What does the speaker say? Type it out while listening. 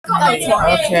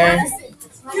Okay.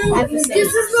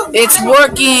 It's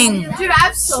working!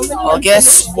 Well,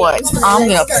 guess what? I'm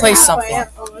gonna play something.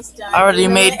 I already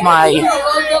made my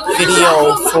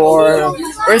video for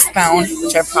Earthbound,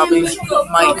 which I probably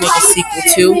might make a sequel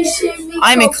to.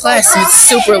 I'm in class and it's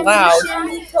super loud,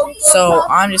 so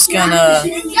I'm just gonna...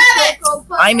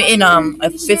 I'm in a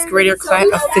fifth grade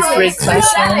classroom.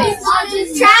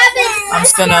 I'm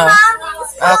just gonna...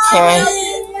 Okay.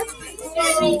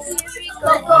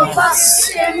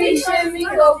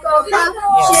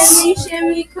 Yes.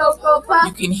 You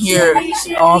can hear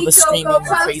all the screaming and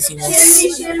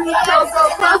craziness.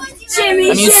 I'm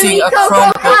using a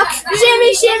Chromebook.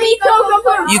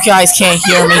 You guys can't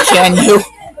hear me, can you?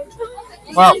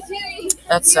 Well,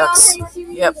 that sucks.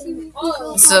 Yep.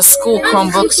 This is a school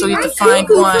Chromebook, so we have to find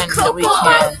one that we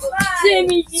can.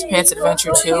 It's Pants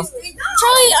Adventure 2.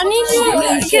 Charlie, I need you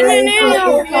to get an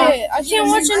outfit. I can't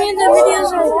watch any of the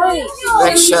videos or wait.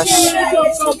 Rex, shush.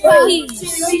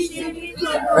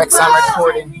 Rex, I'm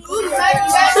recording.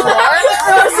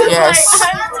 Yes.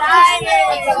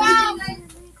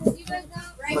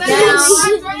 You're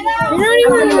not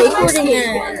even recording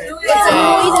it.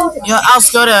 You know, I'll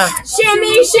just go to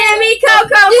Shimmy, shimmy, Cocoa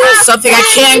Puff. something I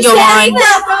can go on.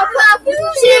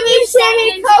 Shimmy,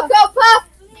 shimmy, Cocoa Puff.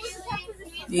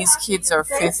 These kids are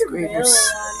fifth graders.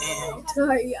 And, Dude,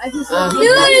 it's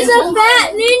a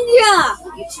fat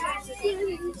ninja.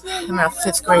 I'm in a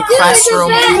fifth grade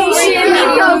classroom.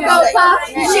 Shimmy, Cocoa Puff.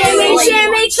 Shimmy,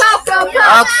 shimmy, Cocoa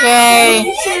Puff.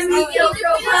 Okay. Shimmy,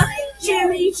 Cocoa Puff.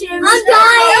 Shimmy, shimmy. I'm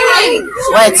dying.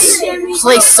 Let's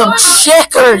play some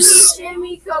checkers. Dude,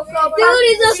 he's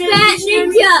a fat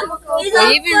ninja. He's a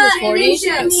fat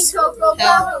ninja.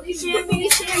 Shimmy,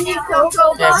 shimmy,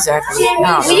 Cocoa Puff. Yeah, exactly.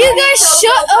 No. Will you guys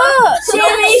shut up?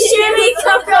 Shimmy, shimmy,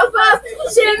 Cocoa Puff.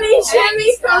 Shimmy,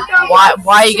 shimmy, Cocoa Puff.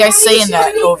 Why are you guys saying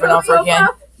that over and over again?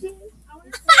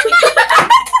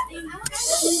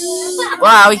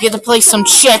 Wow, we get to play some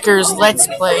checkers. Let's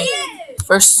play.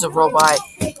 First is a robot.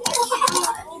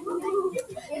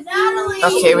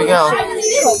 Okay, here we go.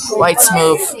 White's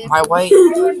move. My white.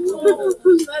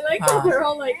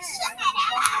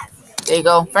 There you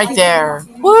go. Right there.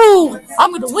 Woo!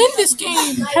 I'm gonna win this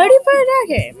game. How do you play that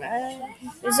game?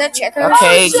 Is that checkers?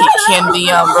 Okay, can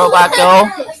the robot go?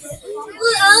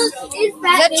 Is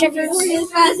that checkers?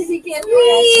 As fast as he can.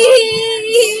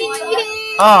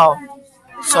 Oh.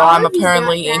 So I'm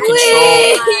apparently in control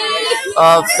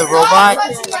of the robot.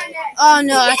 Oh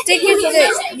no, I think you have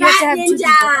to have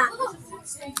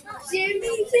two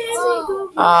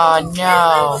people. Oh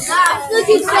no. Look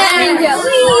at Fat Ninja.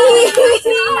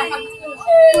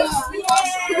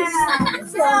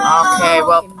 Okay,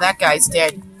 well, that guy's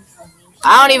dead.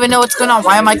 I don't even know what's going on.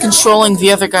 Why am I controlling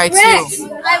the other guy too?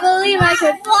 I believe I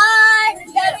could fly.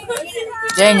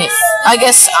 Dang it. I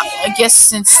guess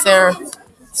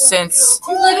since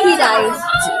Look, he dies.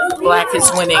 Black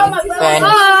is winning, then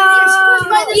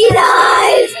He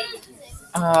dies.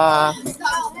 Yeah,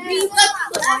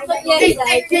 he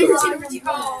died.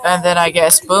 and then I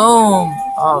guess boom.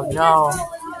 Oh no.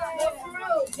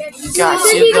 You got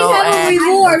to You go can have a and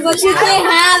reward, but you can't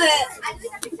have it.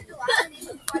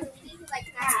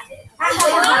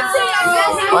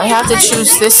 do I have to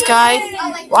choose this guy?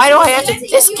 Why do I have to?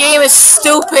 This game is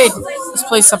stupid. Let's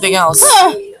play something else.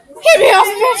 Get me off,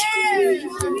 bitch!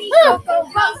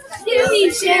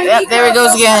 Yep, there he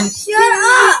goes again. Shut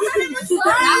up!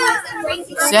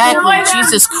 Exactly.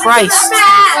 Jesus Christ.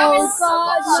 Oh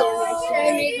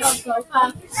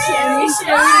God!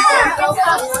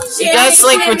 You guys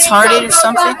like retarded or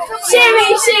something?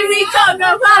 Shimmy, shimmy,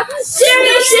 Cocoa Puff.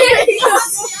 Shimmy, shimmy.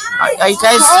 Are you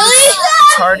guys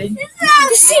retarded?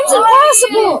 This seems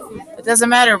impossible! It doesn't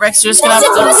matter, Rex. You're just gonna have to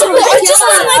I just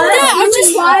went like that! I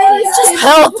just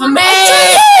help me!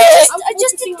 I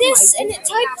just did this and it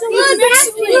typed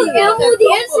Look, Elmo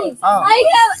dancing. Oh. I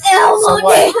have Elmo So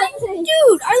what? dancing.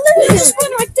 Dude, I literally just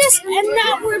went like this and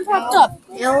that word popped up.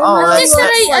 Oh, I think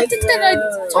that I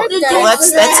typed that. well,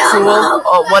 that's cool.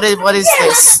 Oh, what is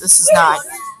this? This is not.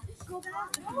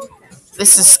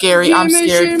 This is scary. I'm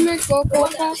scared.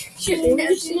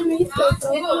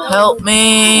 Help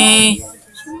me!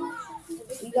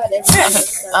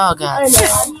 Oh God.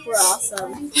 We're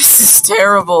awesome. This is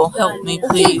terrible. Help me,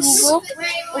 please.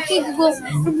 Okay,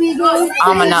 Google.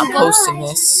 I'm not posting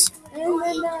this.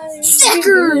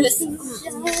 Stickers!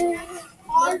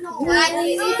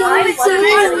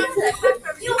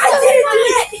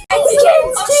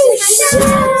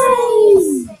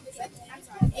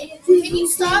 Can you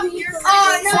stop? You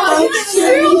know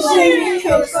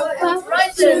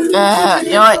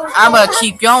You know what? I'm gonna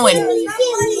keep going.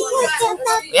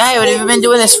 We Yeah, we've been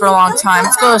doing this for a long time.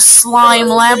 Let's go to Slime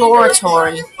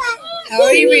Laboratory. How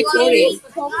are you recording?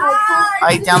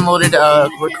 I downloaded a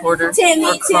recorder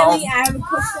for Chrome.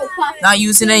 Not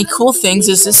using any cool things.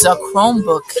 This is a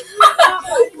Chromebook.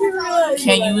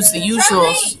 Can't use the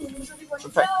usuals.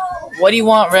 What do you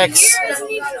want, Rex?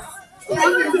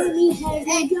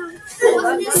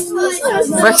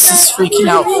 Rex is freaking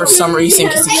out for some reason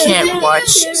because he can't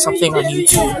watch something on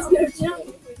YouTube.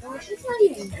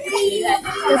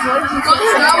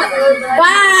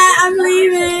 Bye, I'm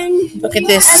leaving. Look at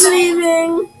this.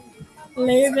 I'm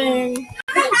leaving.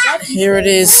 Here it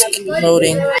is,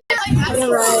 loading.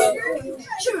 You're right.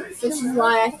 This is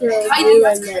why I threw you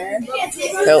in there.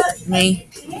 Help me.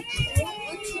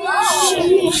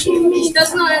 She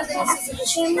doesn't know anything.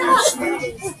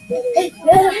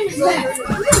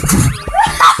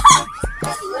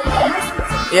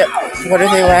 Yep. What are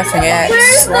they laughing at?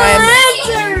 Slime.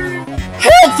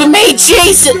 Help me,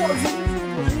 Jason! Yeah.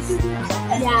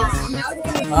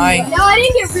 Hi. No, I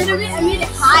didn't get rid of it. I made it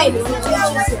hide.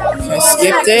 Can I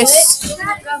skip this?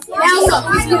 Now look,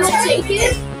 if you don't take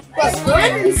it, but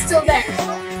one is still there.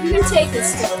 You can take it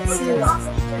still.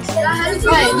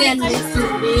 Right, then it's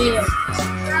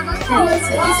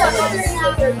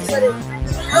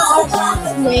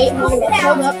Wait,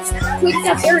 hold up. Click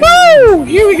that area. Woo!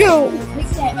 Here we go. Click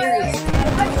that area.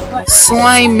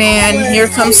 Slime Man. Here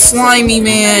comes Slimy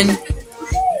Man.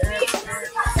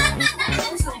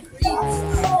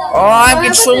 Oh, I'm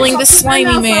controlling the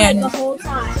Slimy Man. The whole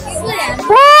time.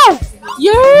 Whoa!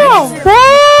 Yeah!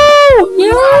 Whoa!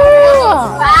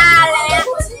 Yeah!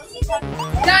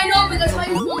 I know, but that's why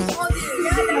you're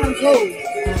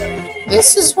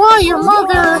This is why your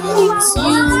mother hates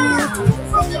you.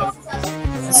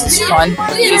 This is fun.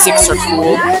 Physics are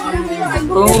cool.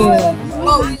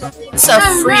 Boom. It's a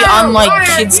free online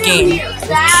kids game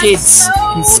with kids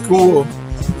in school.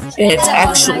 And it's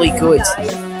actually good.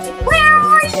 Where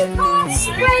are you,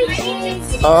 concentrating?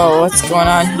 Oh, what's going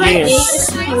on here?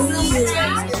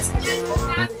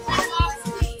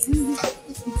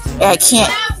 I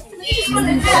can't.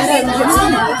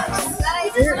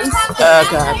 Oh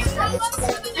god.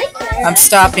 I'm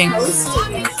stopping.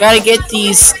 Gotta get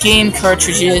these game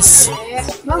cartridges.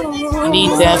 I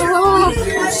need them.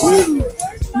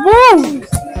 Woo!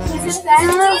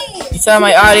 You thought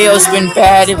my audio's been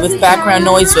bad with background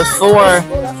noise before.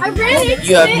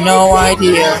 You have no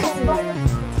idea.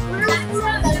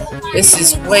 This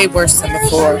is way worse than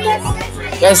before.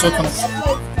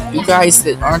 You guys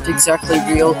that aren't exactly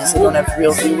real because they don't have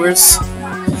real viewers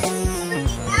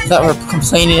that were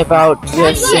complaining about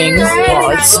the thing.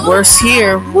 Well, it's worse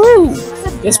here. Woo!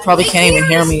 You guys probably can't even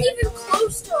hear me.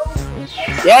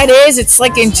 Yeah, it is. It's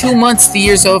like in 2 months the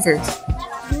year's over.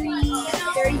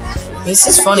 This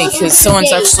is funny because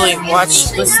someone's actually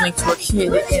listening to a kid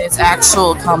in its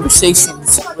actual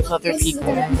conversations with other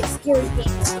people.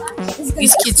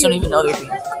 These kids don't even know they're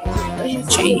being.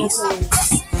 Jeez.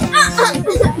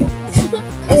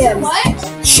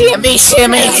 Shimmy,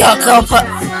 shimmy, Cocoa Puff.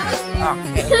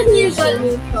 Okay.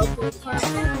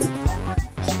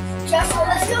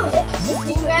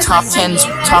 Top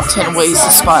 10 ways to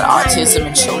spot autism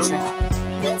in children.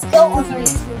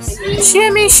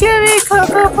 Shimmy, shimmy,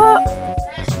 Cocoa Puff.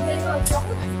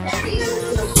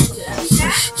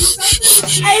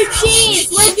 Hey, Cheese,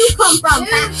 where'd you come from?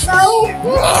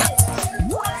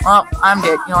 Well, I'm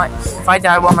dead. You know what? If I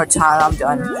die one more time, I'm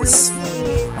done.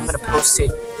 I'm gonna post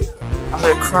it. I'm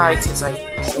gonna cry because I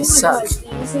suck.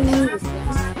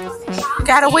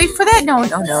 Gotta wait for that. No,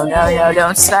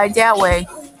 don't slide that way.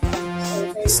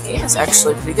 This game is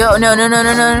actually pretty good. No.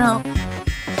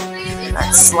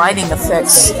 That sliding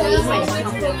effects.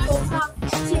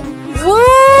 Woo!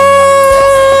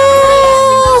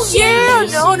 Yeah!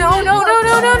 No.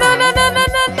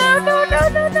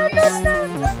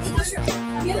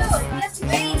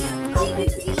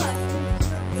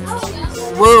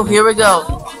 Woo, here we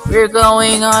go. We're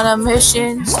going on a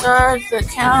mission. Start the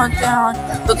countdown.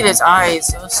 Look at his eyes.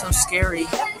 It was so scary.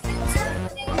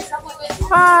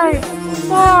 5,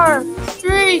 4,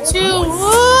 3, 2,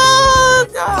 woo!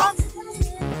 God.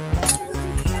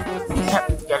 Yep,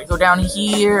 we gotta go down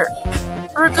here.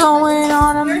 We're going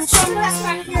on a mission.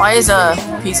 Why is a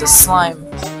piece of slime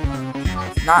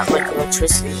not like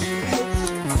electricity?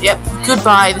 Yep,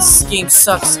 goodbye. This game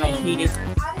sucks and I hate it.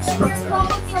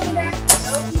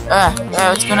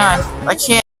 What's going on? I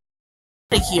can't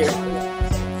get here.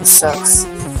 This sucks.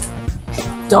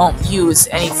 Don't use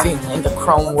anything in the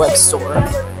Chrome web store.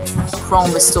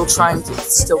 Chrome is still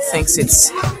thinks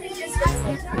it's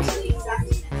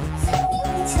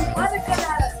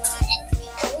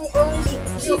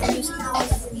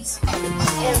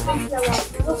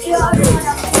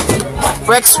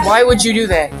Rex, why would you do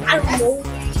that? I don't know.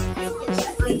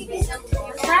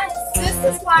 This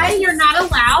is why you're not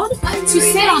allowed to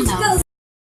sit on them.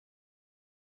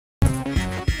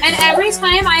 And every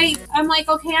time I'm like,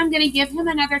 okay, I'm gonna give him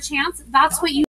another chance, that's what you